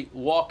surgery would be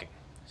walking.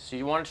 So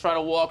you want to try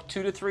to walk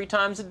 2 to 3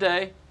 times a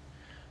day.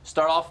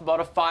 Start off about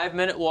a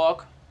 5-minute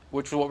walk,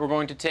 which is what we're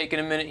going to take in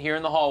a minute here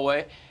in the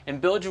hallway, and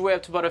build your way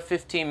up to about a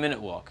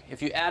 15-minute walk. If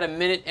you add a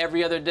minute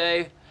every other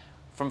day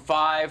from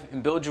 5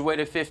 and build your way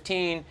to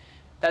 15,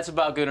 that's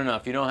about good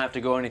enough. You don't have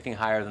to go anything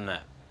higher than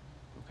that.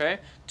 Okay?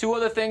 2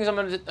 other things I'm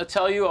going to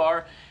tell you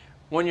are,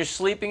 when you're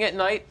sleeping at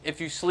night, if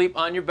you sleep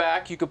on your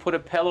back, you could put a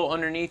pillow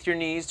underneath your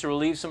knees to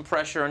relieve some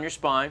pressure on your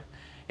spine.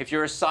 If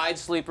you're a side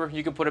sleeper,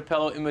 you can put a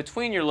pillow in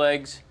between your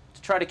legs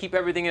to try to keep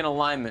everything in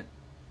alignment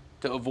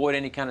to avoid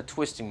any kind of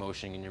twisting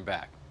motion in your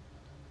back.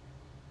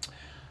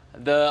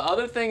 The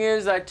other thing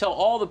is, I tell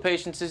all the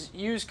patients, is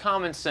use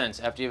common sense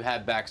after you've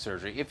had back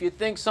surgery. If you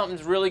think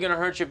something's really going to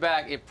hurt your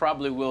back, it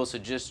probably will, so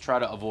just try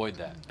to avoid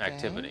that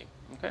activity.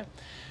 Okay?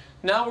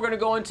 Now we're going to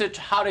go into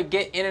how to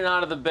get in and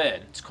out of the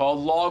bed. It's called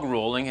log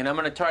rolling, and I'm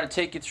going to try to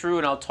take you through,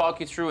 and I'll talk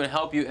you through and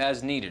help you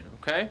as needed.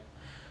 Okay?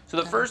 So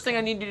the first thing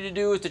I need you to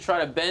do is to try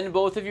to bend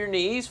both of your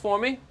knees for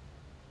me.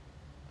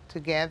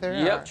 Together?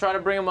 Yep, or? try to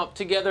bring them up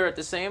together at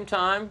the same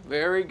time.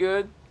 Very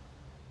good.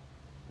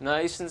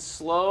 Nice and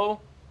slow.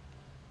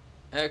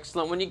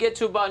 Excellent. When you get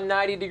to about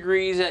 90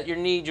 degrees at your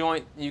knee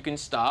joint, you can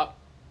stop.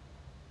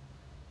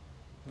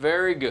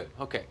 Very good.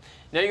 Okay.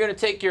 Now you're going to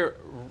take your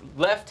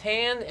left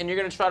hand and you're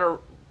going to try to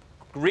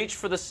reach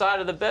for the side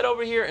of the bed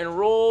over here and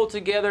roll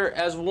together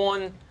as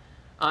one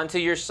onto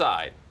your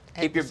side.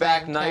 Keep your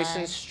back nice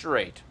and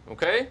straight.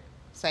 Okay?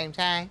 Same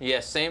time?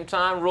 Yes, same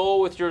time.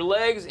 Roll with your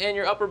legs and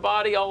your upper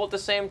body all at the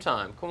same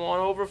time. Come on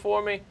over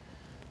for me.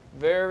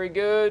 Very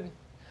good.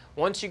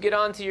 Once you get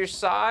onto your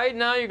side,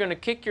 now you're going to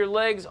kick your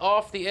legs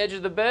off the edge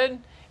of the bed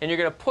and you're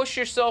going to push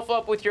yourself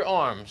up with your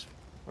arms.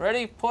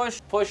 Ready? Push.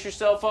 Push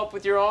yourself up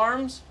with your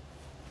arms.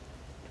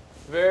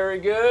 Very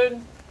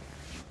good.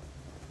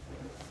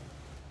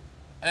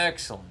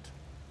 Excellent.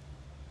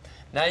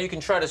 Now you can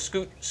try to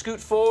scoot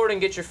forward and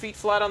get your feet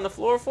flat on the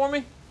floor for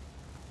me.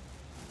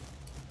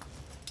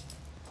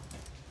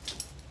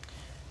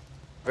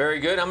 Very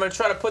good. I'm going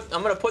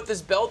to put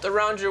this belt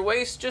around your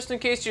waist just in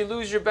case you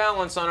lose your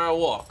balance on our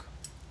walk.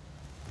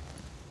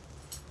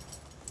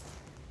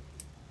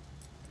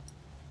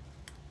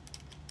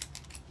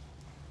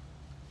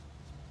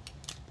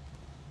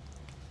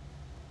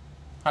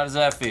 How does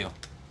that feel?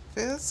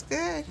 Feels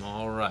good.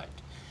 All right.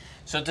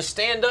 So to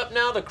stand up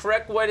now, the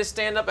correct way to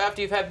stand up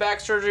after you've had back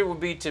surgery would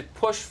be to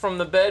push from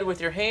the bed with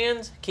your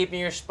hands, keeping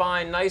your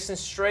spine nice and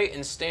straight,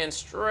 and stand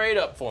straight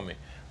up for me.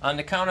 On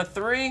the count of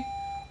 3,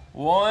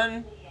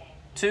 1,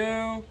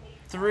 2,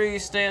 3,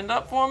 stand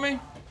up for me.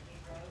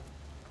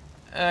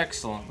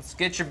 Excellent. Let's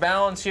get your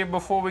balance here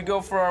before we go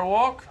for our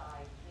walk.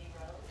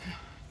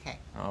 Okay.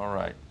 All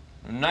right.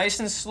 Nice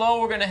and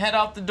slow, we're going to head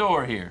out the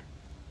door here.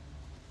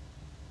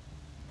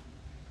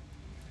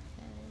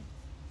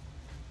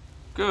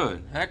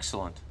 Good.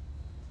 Excellent.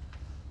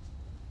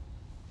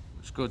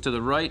 Let's go to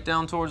the right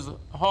down towards the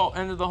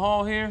end of the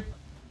hall here.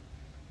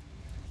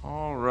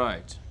 All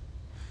right.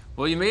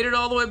 Well, you made it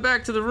all the way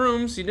back to the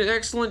rooms. You did an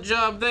excellent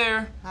job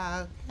there.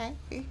 Okay.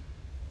 And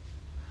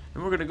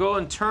we're going to go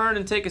and turn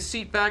and take a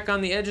seat back on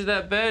the edge of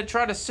that bed.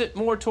 Try to sit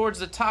more towards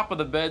the top of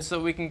the bed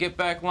so we can get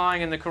back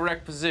lying in the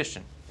correct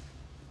position.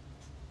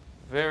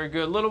 Very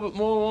good. A little bit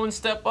more, one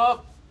step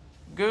up.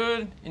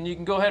 Good. And you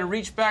can go ahead and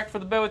reach back for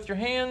the bed with your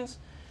hands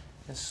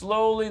and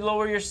slowly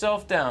lower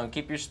yourself down.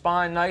 Keep your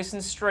spine nice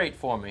and straight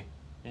for me.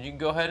 And you can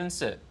go ahead and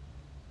sit.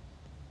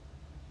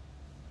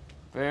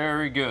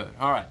 Very good.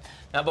 All right.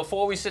 Now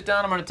before we sit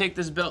down, I'm going to take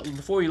this belt,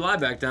 before you lie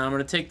back down, I'm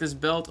going to take this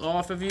belt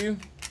off of you.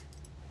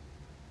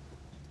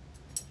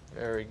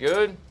 Very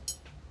good.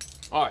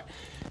 All right.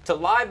 To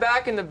lie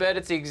back in the bed,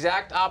 it's the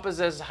exact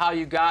opposite as how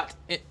you got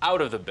it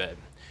out of the bed.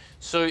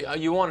 So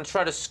you want to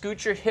try to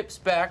scoot your hips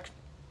back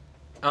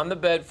on the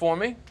bed for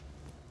me.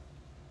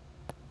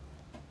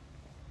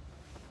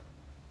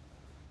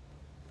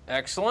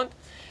 Excellent.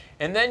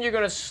 And then you're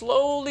going to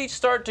slowly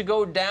start to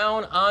go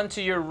down onto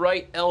your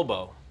right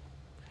elbow.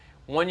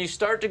 When you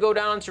start to go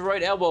down to your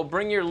right elbow,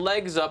 bring your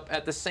legs up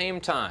at the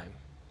same time.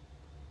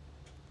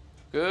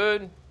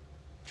 Good.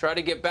 Try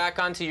to get back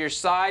onto your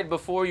side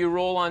before you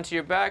roll onto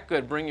your back.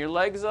 Good. Bring your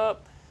legs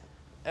up.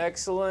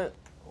 Excellent.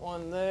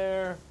 One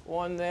there,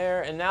 one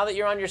there. And now that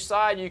you're on your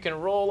side, you can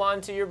roll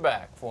onto your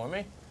back for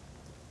me.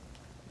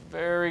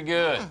 Very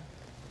good.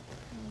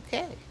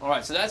 Okay. All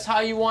right, so that's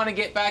how you want to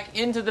get back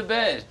into the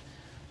bed.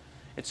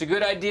 It's a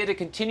good idea to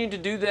continue to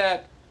do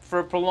that for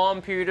a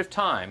prolonged period of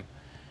time.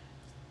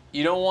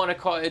 You don't want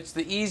to it's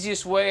the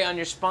easiest way on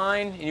your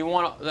spine, and you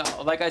want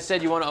to, like I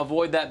said, you want to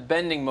avoid that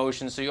bending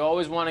motion, so you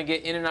always want to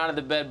get in and out of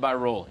the bed by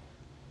rolling.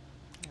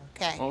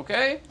 Okay.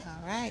 Okay?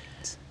 All right.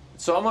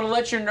 So I'm going to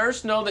let your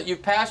nurse know that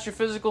you've passed your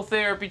physical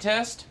therapy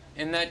test.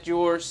 and that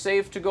you're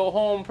safe to go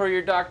home per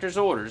your doctor's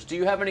orders. Do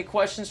you have any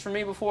questions for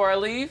me before I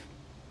leave?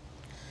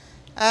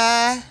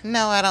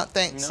 No, I don't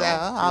think so.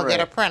 I'll get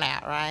a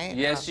printout, right?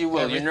 Yes, you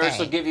will. Your nurse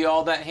will give you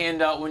all that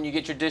handout when you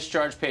get your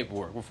discharge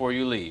paperwork before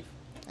you leave.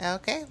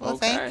 Okay, well,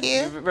 thank you.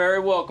 You're very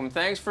welcome.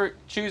 Thanks for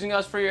choosing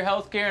us for your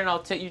health care,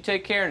 and you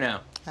take care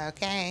now.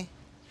 Okay.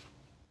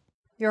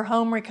 Your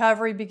home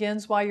recovery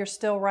begins while you're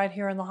still right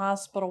here in the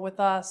hospital with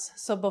us.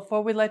 So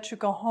before we let you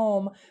go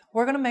home,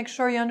 we're going to make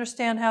sure you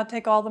understand how to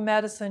take all the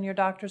medicine your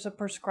doctors have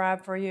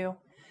prescribed for you.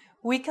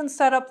 We can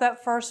set up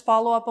that first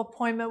follow-up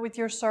appointment with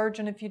your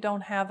surgeon if you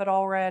don't have it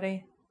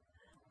already.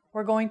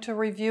 We're going to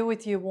review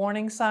with you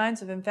warning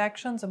signs of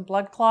infections and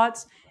blood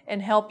clots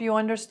and help you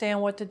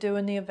understand what to do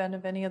in the event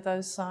of any of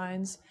those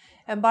signs.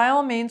 And by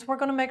all means, we're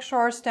going to make sure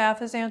our staff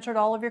has answered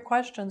all of your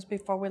questions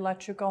before we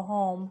let you go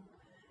home.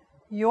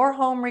 Your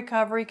home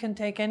recovery can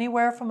take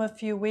anywhere from a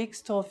few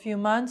weeks to a few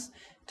months.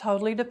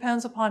 Totally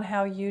depends upon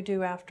how you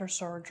do after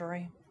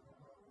surgery.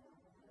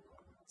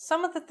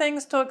 Some of the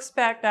things to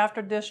expect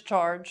after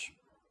discharge.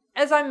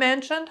 As I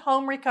mentioned,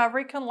 home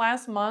recovery can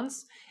last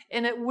months,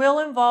 and it will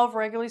involve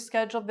regularly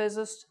scheduled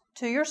visits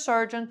to your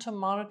surgeon to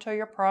monitor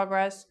your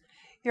progress.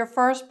 Your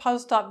first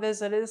post-op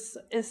visit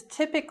is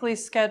typically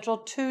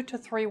scheduled 2 to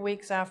 3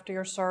 weeks after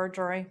your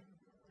surgery.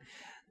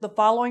 The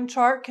following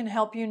chart can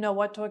help you know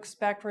what to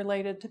expect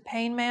related to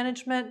pain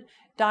management,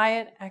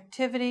 diet,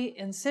 activity,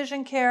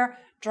 incision care,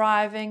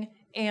 driving,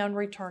 and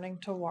returning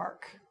to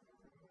work.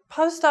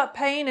 Post-op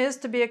pain is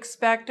to be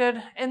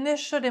expected, and this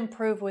should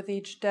improve with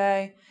each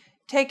day.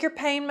 Take your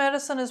pain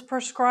medicine as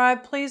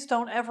prescribed. Please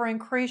don't ever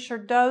increase your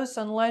dose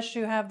unless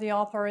you have the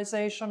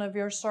authorization of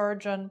your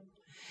surgeon.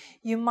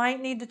 You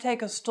might need to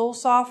take a stool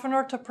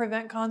softener to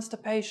prevent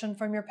constipation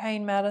from your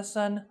pain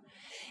medicine.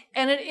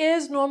 And it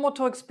is normal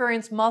to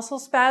experience muscle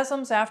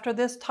spasms after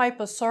this type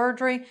of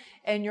surgery,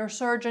 and your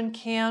surgeon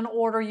can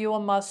order you a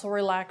muscle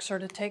relaxer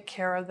to take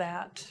care of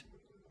that.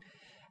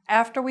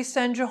 After we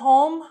send you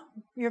home,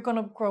 you're going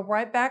to go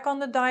right back on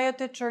the diet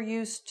that you're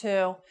used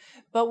to,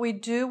 but we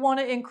do want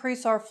to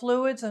increase our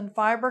fluids and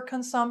fiber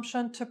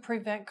consumption to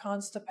prevent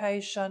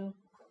constipation.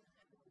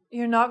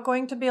 You're not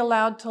going to be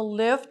allowed to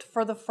lift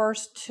for the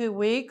first 2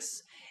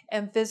 weeks.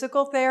 And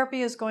physical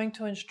therapy is going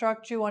to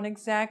instruct you on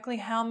exactly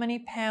how many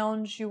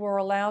pounds you are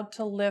allowed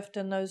to lift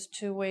in those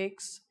 2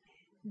 weeks.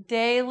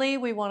 Daily,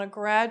 we want to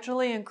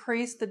gradually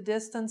increase the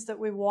distance that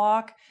we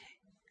walk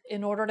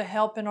in order to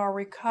help in our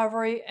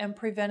recovery and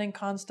preventing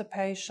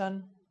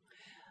constipation.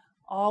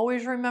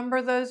 Always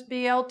remember those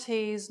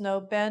BLTs,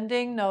 no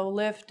bending, no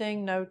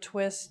lifting, no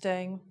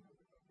twisting.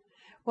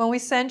 When we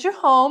send you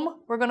home,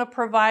 we're going to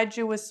provide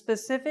you with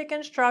specific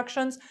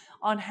instructions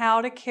on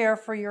how to care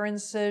for your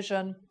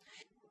incision.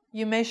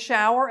 You may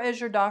shower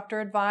as your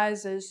doctor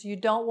advises. You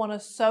don't want to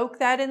soak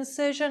that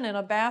incision in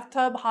a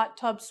bathtub, hot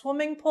tub,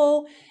 swimming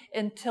pool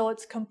until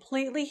it's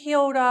completely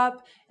healed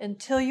up,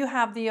 until you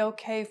have the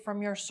okay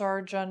from your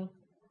surgeon.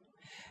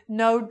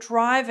 No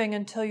driving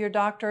until your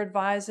doctor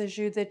advises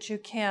you that you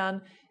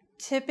can.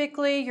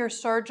 Typically, your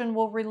surgeon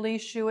will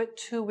release you at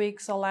 2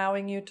 weeks,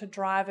 allowing you to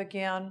drive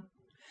again.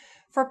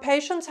 For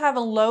patients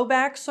having low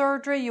back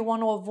surgery, you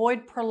want to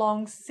avoid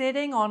prolonged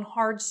sitting on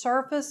hard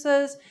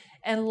surfaces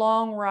and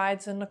long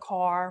rides in the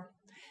car.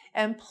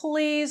 And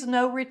please,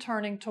 no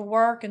returning to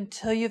work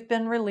until you've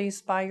been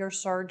released by your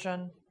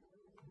surgeon.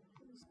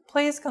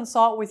 Please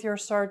consult with your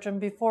surgeon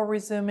before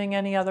resuming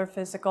any other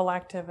physical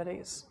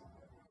activities.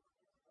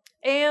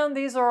 And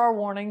these are our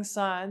warning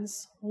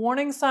signs.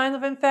 Warning signs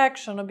of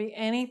infection will be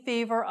any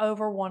fever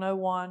over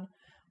 101,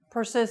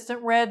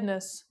 persistent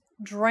redness,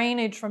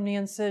 drainage from the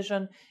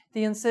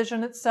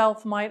incision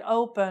itself might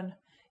open.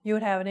 You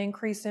would have an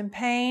increase in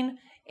pain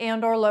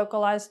and or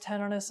localized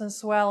tenderness and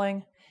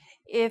swelling.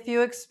 If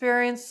you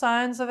experience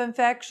signs of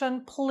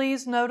infection,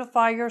 please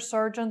notify your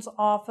surgeon's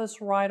office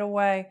right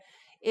away.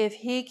 If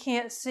he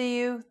can't see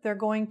you, they're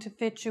going to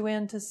fit you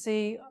in to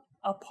see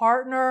a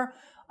partner,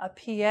 a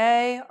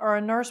PA, or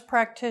a nurse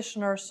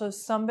practitioner, so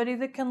somebody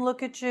that can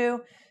look at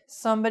you,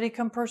 somebody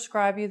can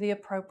prescribe you the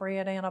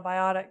appropriate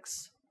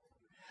antibiotics.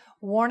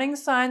 Warning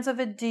signs of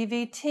a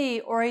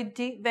DVT or a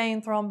deep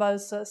vein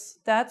thrombosis,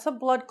 that's a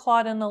blood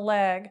clot in the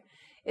leg,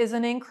 is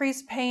an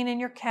increased pain in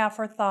your calf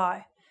or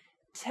thigh,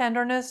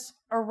 tenderness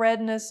or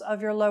redness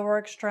of your lower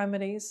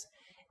extremities,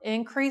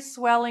 increased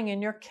swelling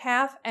in your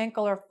calf,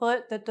 ankle, or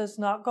foot that does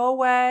not go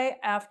away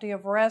after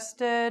you've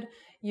rested,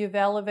 you've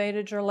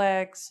elevated your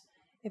legs.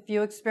 If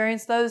you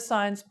experience those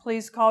signs,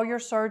 please call your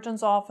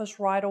surgeon's office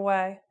right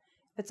away.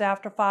 If it's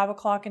after 5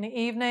 o'clock in the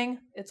evening,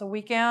 it's a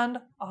weekend,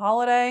 a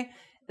holiday,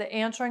 the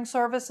answering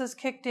service is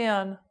kicked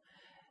in.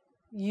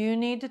 You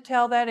need to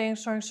tell that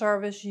answering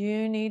service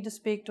you need to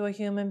speak to a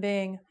human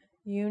being.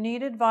 You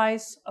need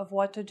advice of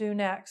what to do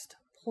next.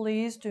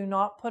 Please do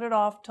not put it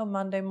off till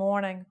Monday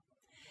morning.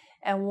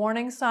 And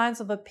warning signs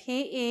of a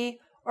PE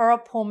or a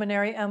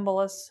pulmonary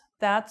embolus.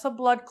 That's a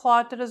blood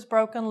clot that has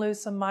broken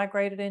loose and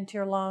migrated into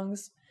your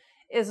lungs.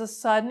 Is a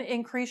sudden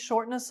increased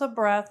shortness of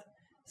breath,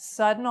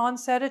 sudden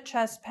onset of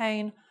chest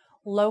pain,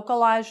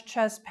 localized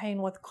chest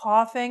pain with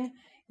coughing.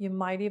 You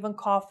might even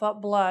cough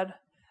up blood.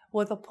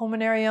 With a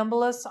pulmonary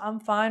embolus, I'm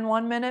fine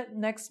 1 minute,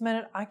 next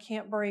minute I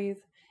can't breathe.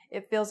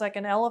 It feels like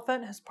an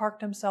elephant has parked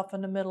himself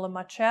in the middle of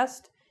my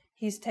chest.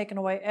 He's taken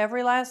away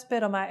every last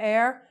bit of my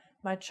air.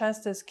 My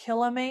chest is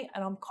killing me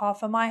and I'm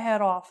coughing my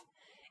head off.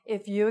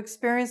 If you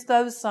experience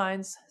those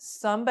signs,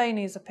 somebody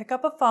needs to pick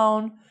up a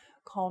phone,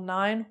 call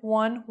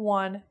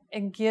 911,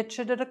 and get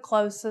you to the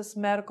closest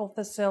medical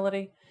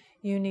facility.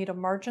 You need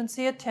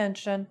emergency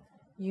attention.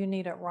 You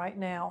need it right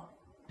now.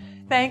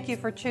 Thank you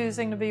for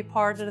choosing to be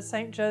part of the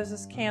St.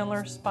 Joseph's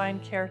Candler Spine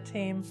Care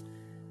team.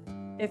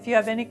 If you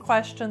have any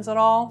questions at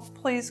all,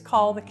 please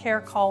call the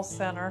Care Call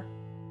Center.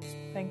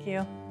 Thank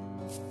you.